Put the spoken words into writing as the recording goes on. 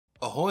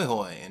Ahoy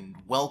hoy, and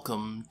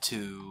welcome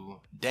to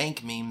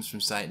Dank Memes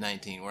from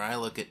Site19, where I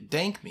look at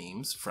dank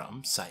memes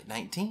from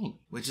Site19,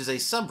 which is a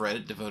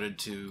subreddit devoted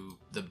to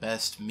the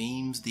best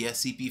memes the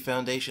SCP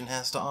Foundation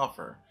has to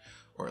offer,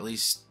 or at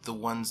least the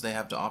ones they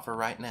have to offer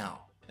right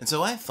now. And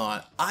so I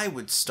thought I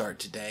would start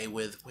today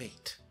with,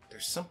 wait,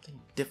 there's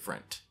something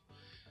different.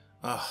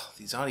 Ugh,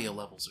 these audio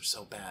levels are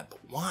so bad, but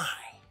why?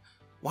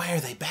 Why are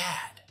they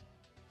bad?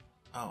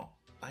 Oh,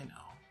 I know.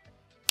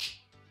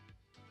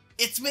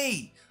 It's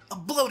me! A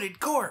bloated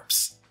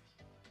corpse!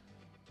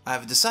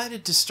 I've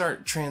decided to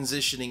start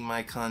transitioning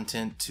my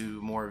content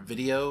to more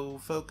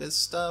video-focused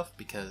stuff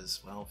because,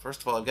 well,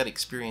 first of all, I've got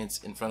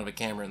experience in front of a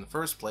camera in the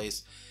first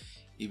place,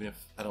 even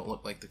if I don't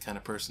look like the kind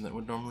of person that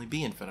would normally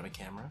be in front of a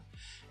camera.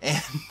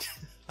 And,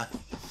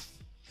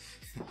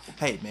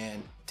 hey man,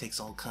 it takes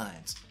all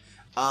kinds.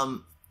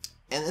 And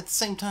at the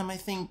same time, I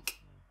think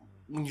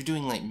when you're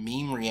doing like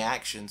meme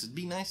reactions, it'd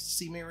be nice to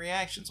see my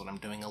reactions. When I'm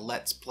doing a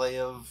let's play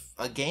of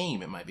a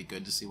game, it might be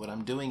good to see what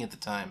I'm doing at the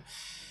time.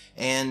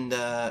 And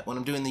when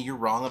I'm doing the You're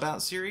Wrong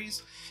About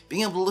series,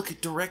 being able to look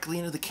directly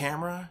into the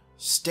camera,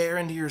 stare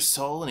into your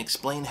soul, and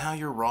explain how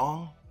you're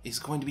wrong is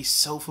going to be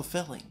so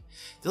fulfilling.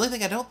 The only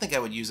thing I don't think I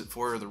would use it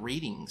for are the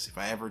readings. If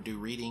I ever do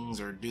readings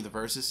or do the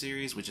Versus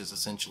series, which is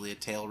essentially a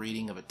tale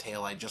reading of a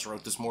tale I just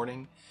wrote this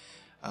morning.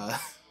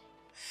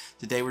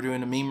 Today we're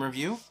doing a meme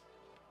review,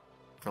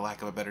 for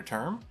lack of a better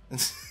term.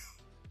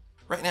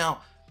 Right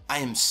now, I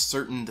am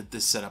certain that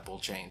this setup will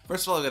change.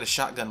 First of all, I've got a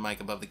shotgun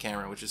mic above the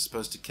camera, which is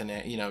supposed to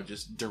connect, you know,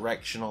 just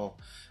directional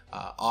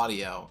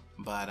audio.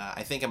 But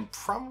I think I'm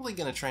probably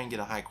going to try and get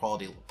a high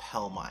quality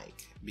lapel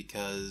mic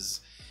because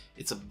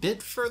it's a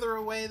bit further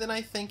away than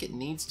I think it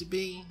needs to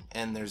be.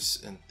 And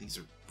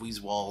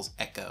these walls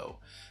echo.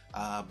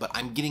 But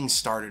I'm getting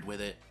started with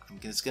it.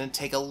 It's going to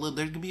take a little,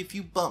 there's going to be a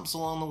few bumps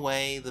along the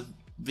way. The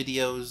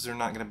videos are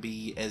not going to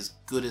be as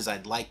good as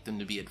I'd like them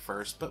to be at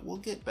first, but we'll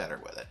get better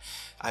with it.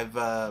 I've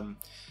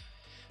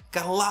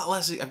got a lot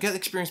less, I've got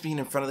experience being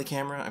in front of the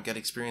camera, I've got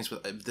experience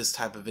with this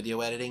type of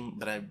video editing,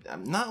 but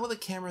I'm not with a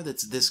camera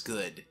that's this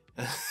good.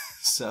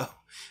 So,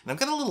 and I've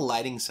got a little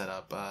lighting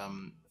setup.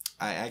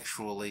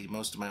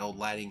 Most of my old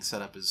lighting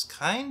setup is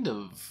kind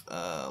of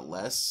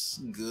less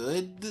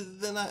good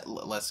than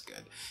less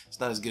good.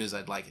 It's not as good as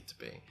I'd like it to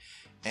be.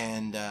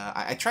 And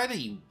I tried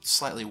a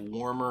slightly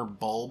warmer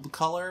bulb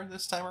color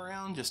this time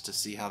around just to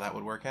see how that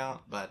would work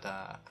out. But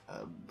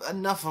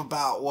enough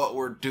about what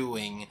we're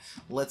doing.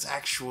 Let's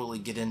actually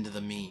get into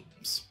the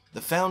memes.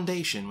 The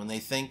Foundation when they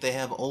think they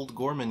have Old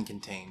Gorman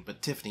contained,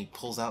 but Tiffany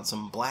pulls out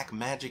some black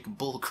magic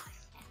bullcrap.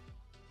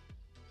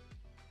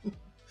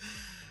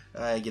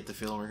 I get the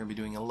feeling we're going to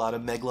be doing a lot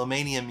of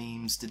Megalomania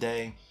memes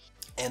today.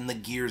 And the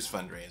Gears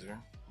fundraiser,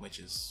 which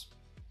is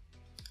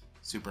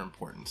super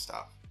important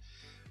stuff.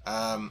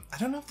 I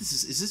don't know if this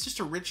is this just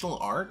original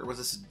art, or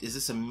is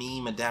this a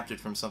meme adapted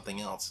from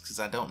something else? Because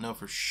I don't know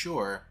for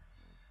sure.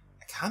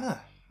 I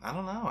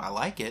don't know. I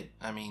like it.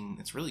 I mean,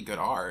 it's really good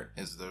art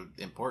is the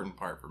important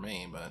part for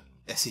me, but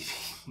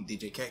SCP,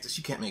 DJ Cactus,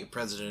 you can't make a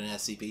president in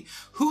SCP.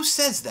 Who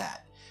says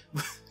that?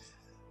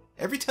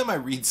 Every time I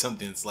read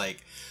something, it's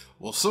like,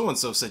 well,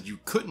 so-and-so said you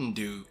couldn't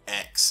do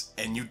X,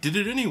 and you did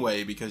it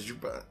anyway because you...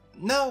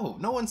 No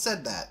one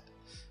said that.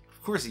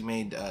 Of course, he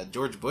made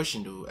George Bush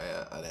into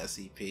an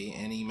SCP,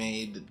 and he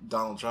made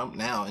Donald Trump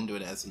now into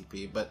an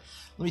SCP, but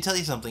let me tell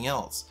you something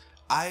else.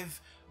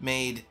 I've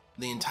made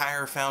the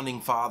entire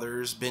Founding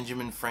Fathers,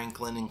 Benjamin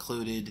Franklin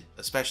included,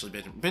 especially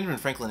Benjamin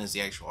Franklin is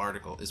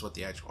what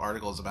the actual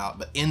article is about,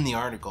 but in the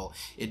article,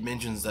 it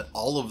mentions that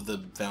all of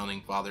the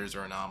Founding Fathers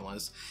are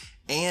anomalous,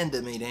 and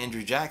it made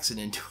Andrew Jackson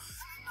into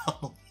an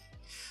anomaly.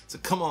 So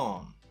come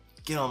on,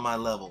 get on my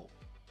level.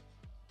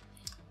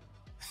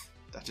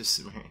 Doctor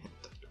Cimmerian,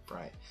 Dr.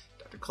 Bright.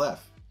 Dr.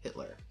 Clef,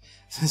 Hitler.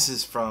 This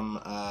is from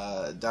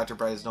Dr.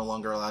 Bright is no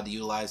longer allowed to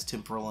utilize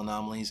temporal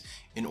anomalies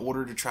in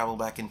order to travel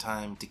back in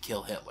time to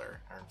kill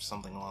Hitler, or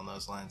something along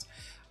those lines,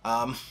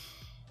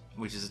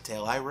 which is a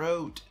tale I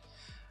wrote.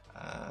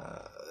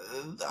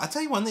 I'll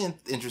tell you one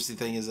interesting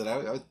thing is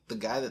that the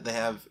guy that they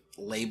have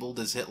labeled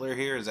as Hitler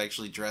here is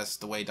actually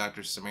dressed the way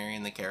Doctor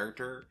Cimmerian, the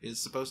character, is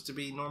supposed to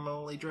be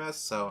normally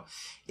dressed, so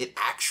it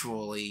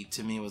actually,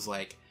 to me, was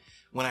like,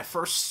 when I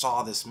first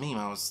saw this meme,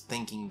 I was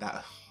thinking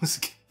that was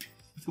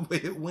the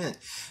way it went.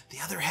 The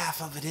other half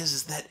of it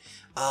is that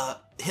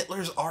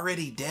Hitler's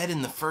already dead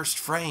in the first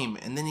frame,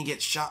 and then he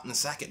gets shot in the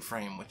second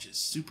frame, which is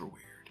super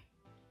weird.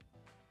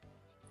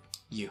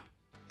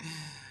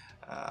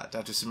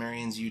 Dr.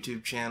 Cimmerian's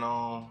YouTube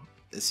channel,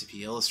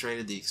 SCP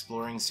Illustrated, the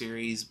Exploring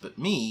series, but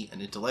me, an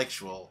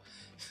intellectual,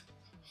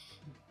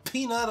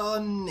 peanut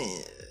on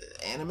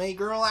anime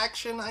girl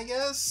action, I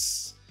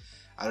guess?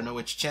 I don't know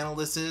which channel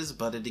this is,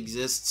 but it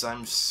exists,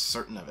 I'm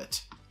certain of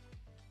it.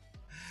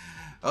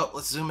 Oh,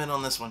 let's zoom in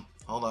on this one.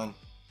 Hold on.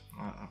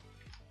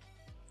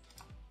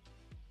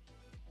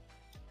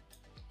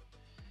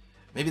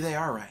 Maybe they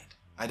are right.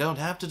 I don't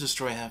have to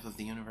destroy half of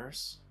the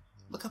universe.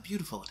 Look how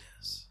beautiful it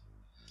is.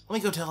 Let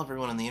me go tell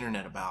everyone on the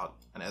internet about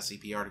an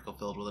SCP article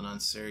filled with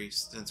unnecessary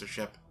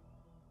censorship.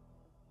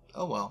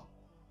 Oh well.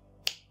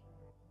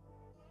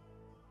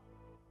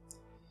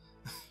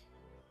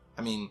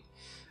 I mean,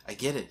 I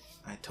get it.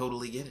 I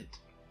totally get it.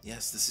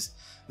 Yes, this is...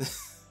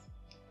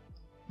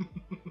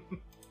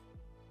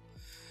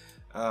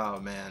 Oh,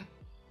 man.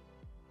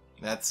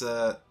 That's,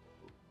 that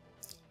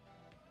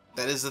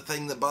is the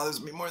thing that bothers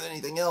me more than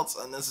anything else.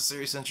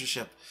 Unnecessary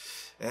censorship.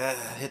 Yeah,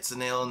 hits the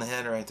nail on the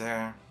head right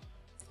there.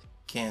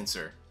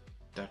 Cancer.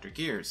 Dr.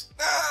 Gears.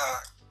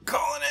 Ah!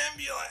 Call an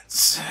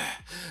ambulance!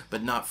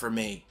 But not for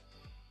me.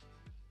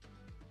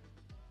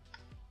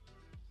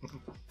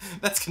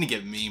 That's gonna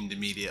get memed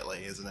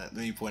immediately, isn't it?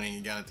 Me pointing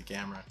a gun at the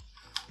camera.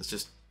 It's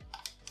just...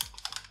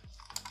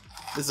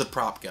 This is a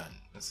prop gun.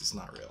 This is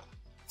not real.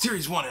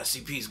 Series 1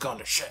 SCP's gone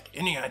to shit.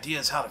 Any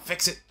ideas how to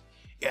fix it?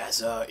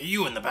 Yes,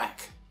 you in the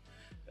back.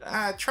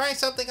 Try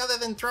something other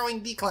than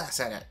throwing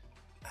D-Class at it.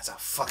 That's a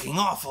fucking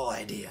awful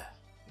idea.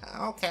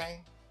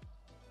 Okay.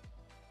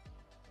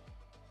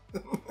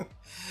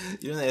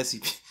 You know, the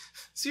SCP...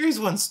 Series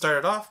 1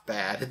 started off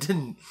bad. It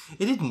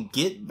didn't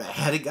get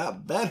bad, it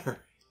got better.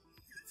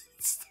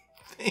 It's the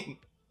thing.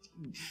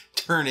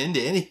 Turn into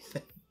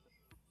anything.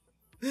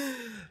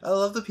 I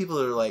love the people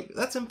that are like,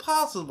 that's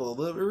impossible.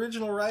 The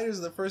original writers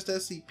of the first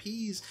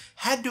SCPs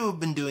had to have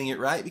been doing it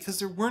right because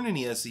there weren't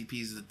any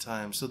SCPs at the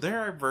time. So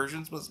their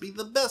versions must be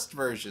the best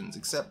versions.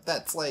 Except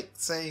that's like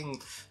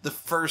saying the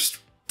first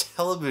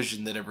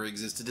television that ever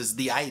existed is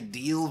the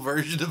ideal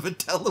version of a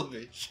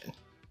television.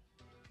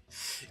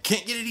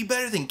 Can't get any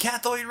better than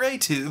cathode ray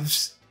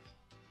tubes.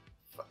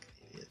 Fucking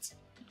idiots.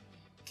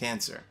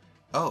 Cancer.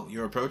 Oh,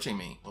 you're approaching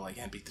me. Well, I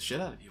can't beat the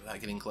shit out of you without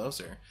getting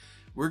closer.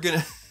 We're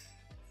gonna...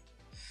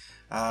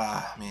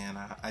 Man,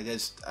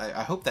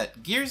 I hope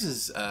that Gears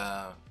is,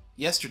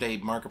 yesterday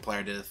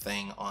Markiplier did a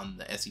thing on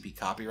the SCP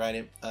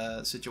copyright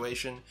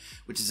situation,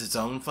 which is its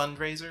own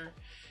fundraiser,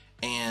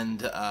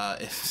 and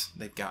if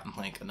they've gotten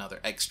like another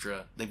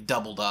extra, they've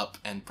doubled up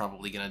and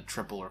probably gonna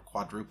triple or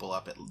quadruple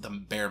up at the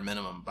bare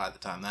minimum by the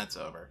time that's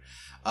over.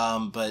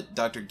 But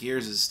Dr.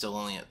 Gears is still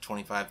only at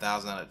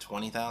 25,000 out of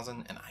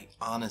 20,000, and I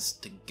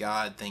honest to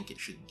God think it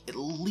should at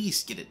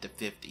least get it to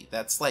 50.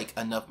 That's like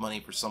enough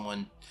money for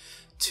someone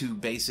to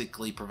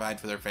basically provide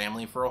for their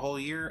family for a whole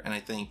year, and I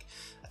think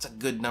that's a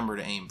good number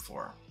to aim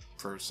for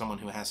someone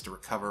who has to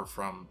recover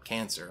from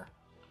cancer.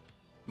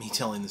 Me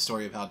telling the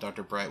story of how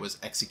Dr. Bright was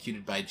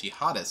executed by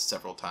jihadists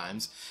several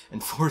times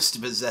and forced to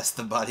possess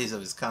the bodies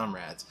of his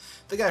comrades.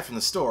 The guy from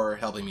the store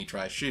helping me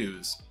try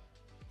shoes.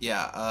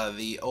 Yeah,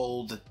 the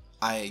old,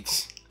 I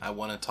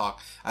want to talk,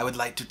 I would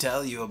like to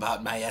tell you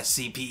about my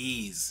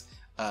SCPs.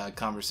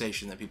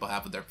 Conversation that people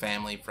have with their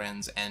family,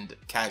 friends, and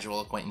casual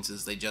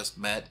acquaintances they just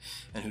met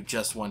and who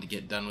just want to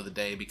get done with the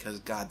day because,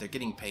 God, they're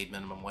getting paid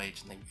minimum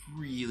wage and they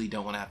really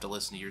don't want to have to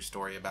listen to your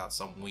story about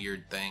some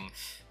weird thing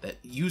that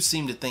you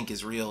seem to think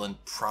is real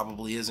and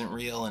probably isn't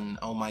real, and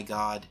oh my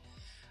God,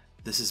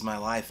 this is my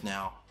life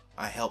now.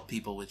 I help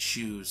people with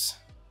shoes.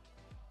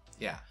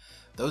 Yeah,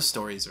 those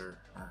stories are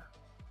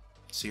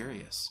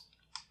serious.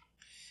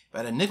 If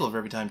I had a nickel for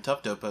every time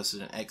Tufto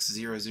posted an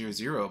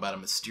X000 about a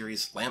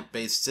mysterious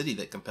lamp-based city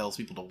that compels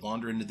people to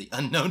wander into the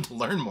unknown to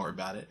learn more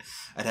about it,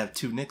 I'd have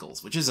 2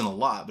 nickels, which isn't a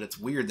lot, but it's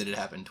weird that it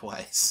happened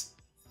twice.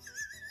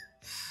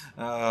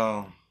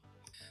 Oh,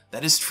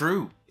 that is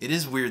true. It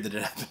is weird that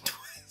it happened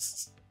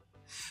twice.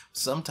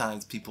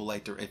 Sometimes people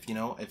like to,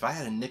 if I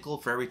had a nickel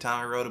for every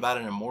time I wrote about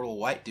an immortal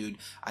white dude,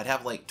 I'd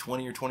have like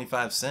 20 or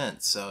 25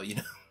 cents, so,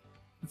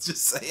 it's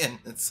just saying,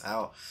 it's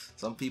how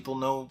some people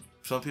know.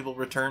 Some people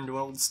return to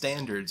old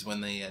standards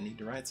when they need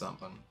to write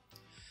something.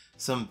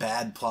 Some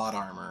bad plot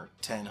armor.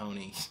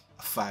 Tanhoney.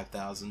 A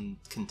 5,000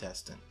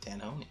 contestant.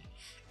 Tanhoney.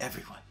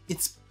 Everyone.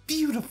 It's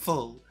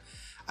beautiful.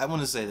 I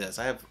want to say this.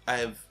 I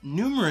have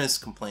numerous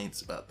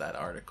complaints about that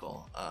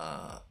article.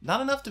 Not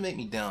enough to make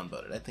me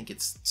downvote it. I think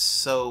it's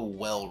so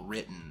well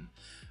written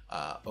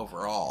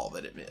overall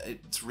that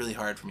it's really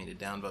hard for me to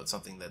downvote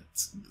something that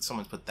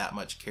someone's put that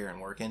much care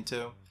and work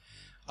into.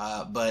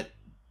 But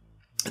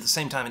at the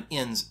same time, it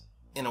ends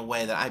in a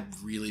way that I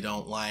really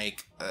don't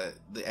like.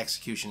 The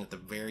execution at the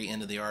very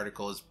end of the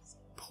article is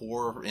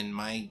poor, in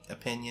my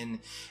opinion,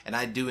 and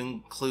I do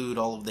include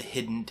all of the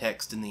hidden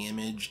text in the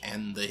image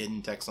and the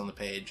hidden text on the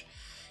page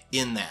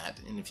in that.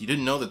 And if you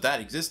didn't know that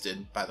that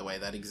existed, by the way,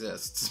 that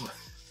exists.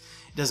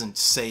 It doesn't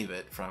save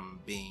it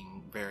from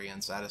being very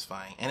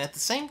unsatisfying. And at the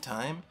same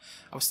time,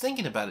 I was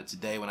thinking about it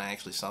today when I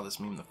actually saw this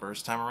meme the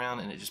first time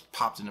around, and it just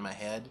popped into my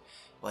head.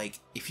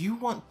 Like, if you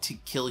want to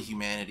kill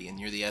humanity and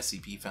you're the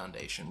SCP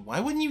Foundation, why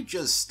wouldn't you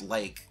just,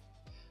 like,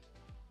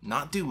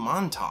 not do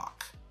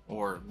Montauk?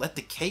 Or let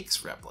the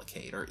cakes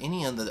replicate? Or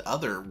any of the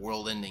other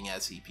world-ending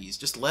SCPs?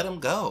 Just let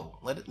them go.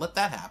 Let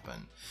that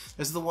happen.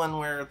 There's the one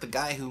where the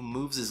guy who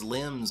moves his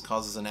limbs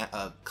causes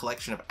a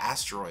collection of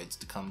asteroids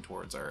to come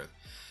towards Earth.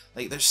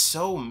 Like, there's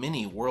so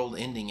many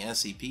world-ending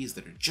SCPs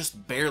that are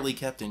just barely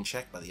kept in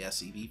check by the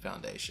SCP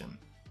Foundation.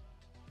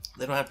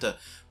 They don't have to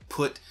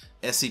put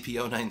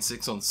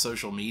SCP-096 on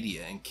social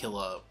media and kill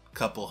a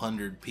couple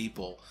hundred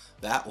people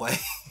that way.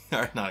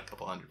 Or not a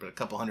couple hundred, but a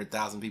couple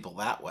 100,000 people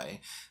that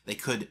way. They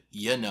could,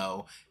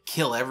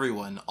 kill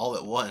everyone all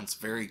at once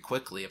very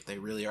quickly if they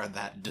really are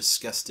that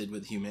disgusted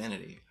with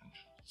humanity.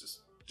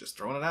 Just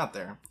throwing it out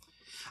there.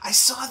 I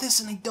saw this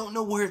and I don't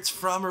know where it's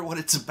from or what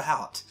it's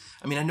about.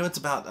 I mean, I know it's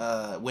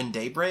about When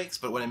Day Breaks,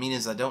 but what I mean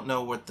is I don't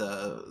know what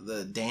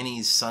the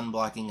Danny's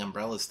sun-blocking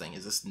umbrellas thing.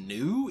 Is this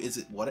new? Is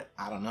it what?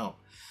 I don't know.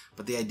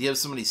 But the idea of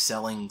somebody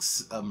selling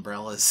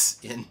umbrellas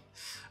in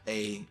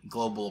a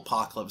global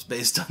apocalypse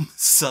based on the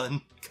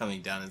sun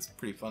coming down is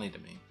pretty funny to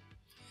me.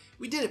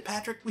 We did it,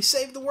 Patrick! We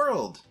saved the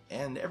world!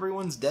 And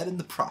everyone's dead in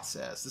the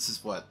process. This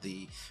is what,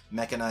 the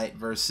Mechanite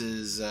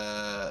versus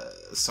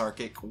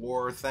Sarkic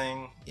war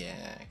thing?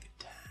 Yeah, good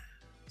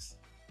times.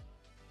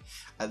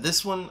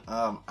 This one,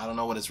 I don't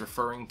know what it's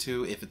referring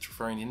to, if it's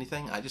referring to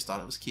anything. I just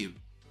thought it was cute.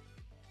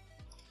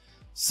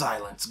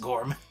 Silence,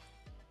 Gorman.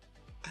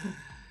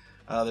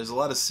 There's a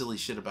lot of silly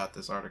shit about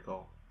this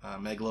article.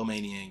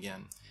 Megalomania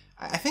again.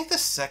 I think the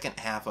second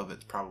half of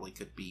it probably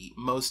could be,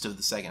 most of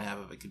the second half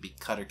of it could be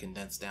cut or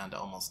condensed down to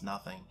almost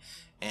nothing,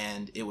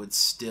 and it would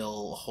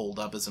still hold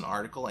up as an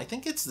article. I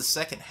think it's the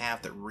second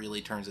half that really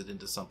turns it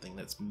into something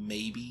that's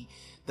maybe,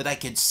 that I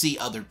could see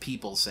other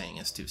people saying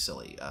is too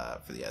silly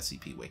for the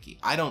SCP Wiki.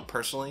 I don't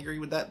personally agree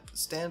with that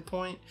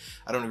standpoint.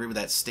 I don't agree with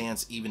that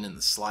stance even in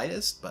the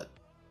slightest, but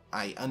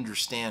I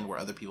understand where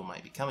other people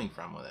might be coming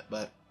from with it.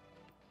 But,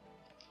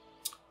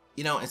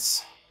 you know,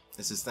 it's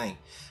this thing.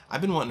 I've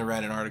been wanting to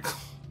write an article.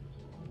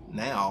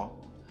 Now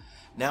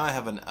I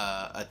have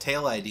a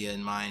tale idea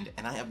in mind,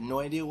 and I have no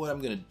idea what I'm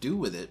going to do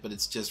with it, but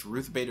it's just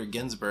Ruth Bader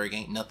Ginsburg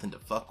ain't nothing to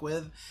fuck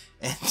with,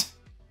 and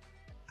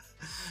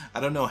I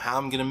don't know how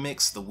I'm going to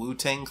mix the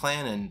Wu-Tang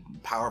Clan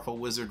and powerful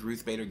wizard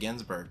Ruth Bader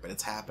Ginsburg, but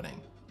it's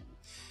happening.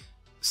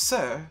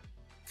 Sir,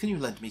 can you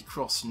let me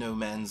cross no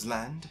man's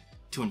land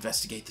to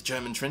investigate the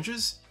German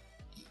trenches?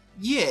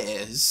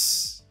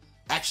 Yes.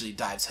 Actually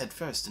dives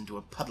headfirst into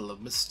a puddle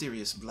of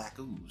mysterious black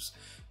ooze.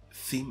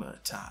 Femur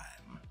time.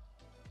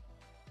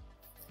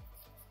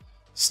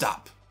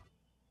 Stop.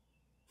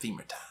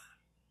 Femur time.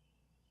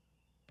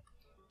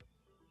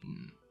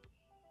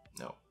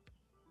 No.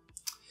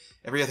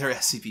 Every other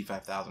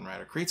SCP-5000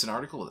 writer creates an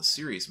article with a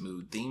serious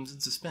mood, themes,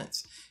 and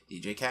suspense.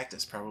 DJ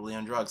Cactus, probably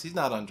on drugs. He's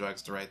not on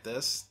drugs to write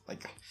this.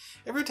 Like,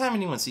 every time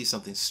anyone sees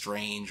something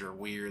strange or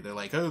weird, they're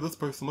like, oh, this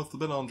person must have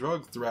been on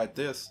drugs to write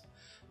this.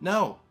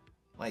 No.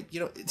 Like,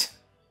 you know,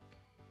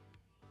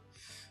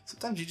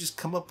 sometimes you just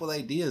come up with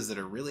ideas that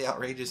are really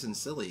outrageous and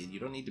silly. You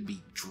don't need to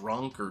be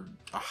drunk or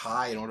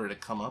high in order to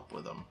come up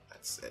with them.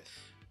 That's it.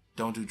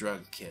 Don't do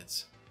drugs,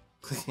 kids.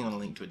 Clicking on a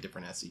link to a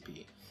different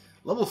SCP.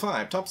 Level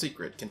 5, Top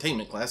Secret,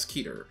 Containment Class,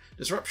 Keter.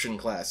 Disruption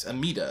Class,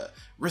 Amida.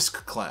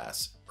 Risk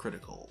Class,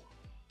 Critical.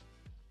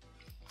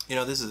 You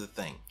know, this is the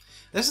thing.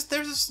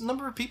 There's a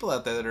number of people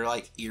out there that are,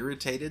 like,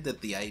 irritated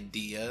at the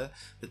idea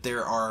that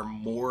there are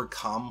more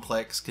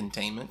complex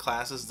containment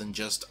classes than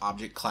just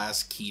Object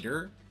Class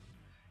Keter.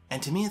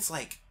 And to me, it's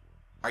like,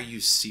 are you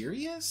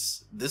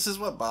serious? This is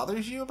what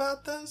bothers you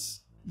about this?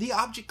 The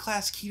Object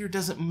Class Keter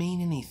doesn't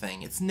mean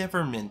anything. It's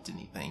never meant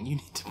anything. You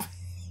need to...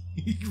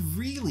 you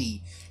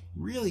really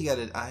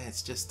gotta...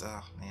 it's just...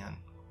 oh, man.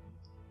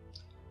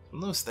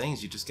 One of those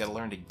things you just gotta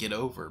learn to get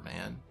over,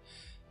 man.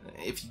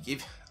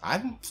 If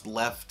I've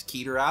left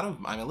Keter out of...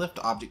 I left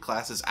Object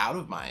Classes out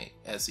of my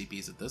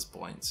SCPs at this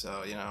point.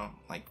 So, you know,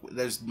 like,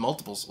 there's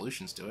multiple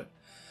solutions to it.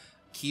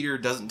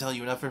 Keter doesn't tell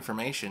you enough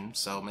information,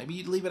 so maybe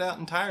you'd leave it out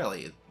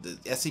entirely. The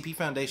SCP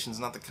Foundation is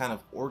not the kind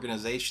of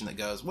organization that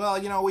goes,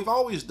 well, you know, we've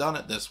always done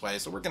it this way,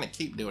 so we're going to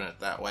keep doing it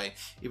that way,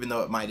 even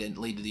though it might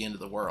lead to the end of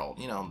the world.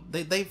 You know,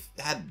 they've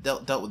had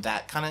dealt with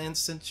that kind of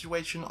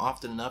situation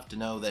often enough to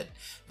know that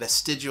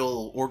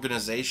vestigial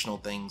organizational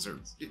things, or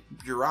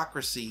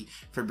bureaucracy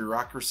for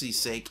bureaucracy's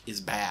sake,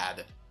 is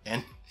bad.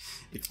 And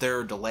if there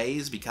are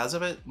delays because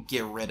of it,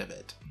 get rid of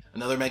it.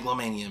 Another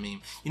Megalomania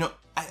meme. You know,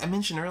 I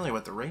mentioned earlier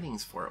what the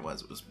ratings for it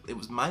was. It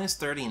was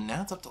 -30, and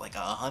now it's up to like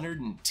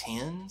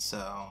 110.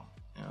 So,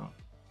 you know,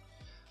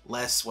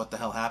 less what the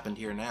hell happened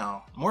here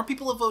now. More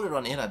people have voted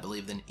on it, I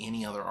believe, than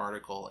any other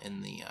article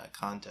in the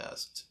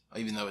contest,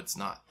 even though it's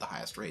not the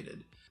highest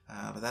rated.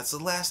 But that's the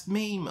last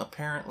meme,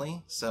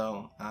 apparently.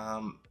 So,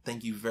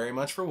 thank you very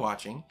much for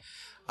watching.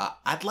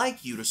 I'd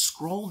like you to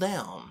scroll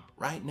down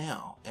right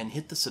now and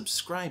hit the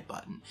subscribe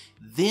button,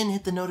 then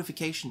hit the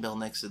notification bell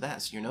next to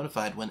that so you're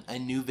notified when a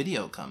new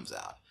video comes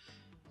out.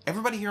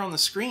 Everybody here on the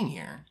screen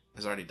here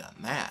has already done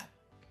that,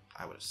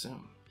 I would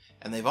assume.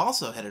 And they've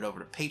also headed over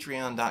to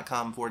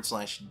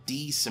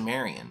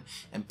patreon.com/DCimmerian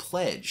and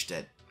pledged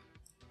at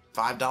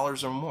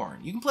 $5 or more.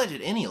 You can pledge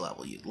at any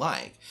level you'd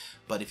like,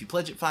 but if you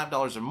pledge at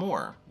 $5 or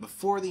more,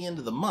 before the end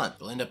of the month,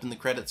 you'll end up in the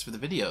credits for the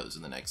videos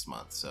in the next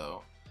month,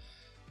 so...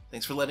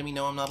 thanks for letting me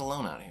know I'm not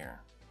alone out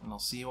here, and I'll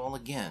see you all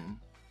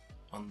again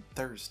on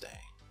Thursday.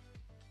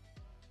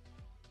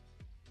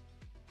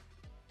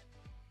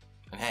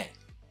 And hey,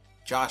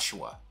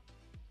 Joshua,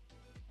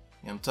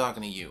 I'm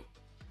talking to you.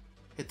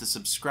 Hit the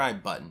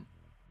subscribe button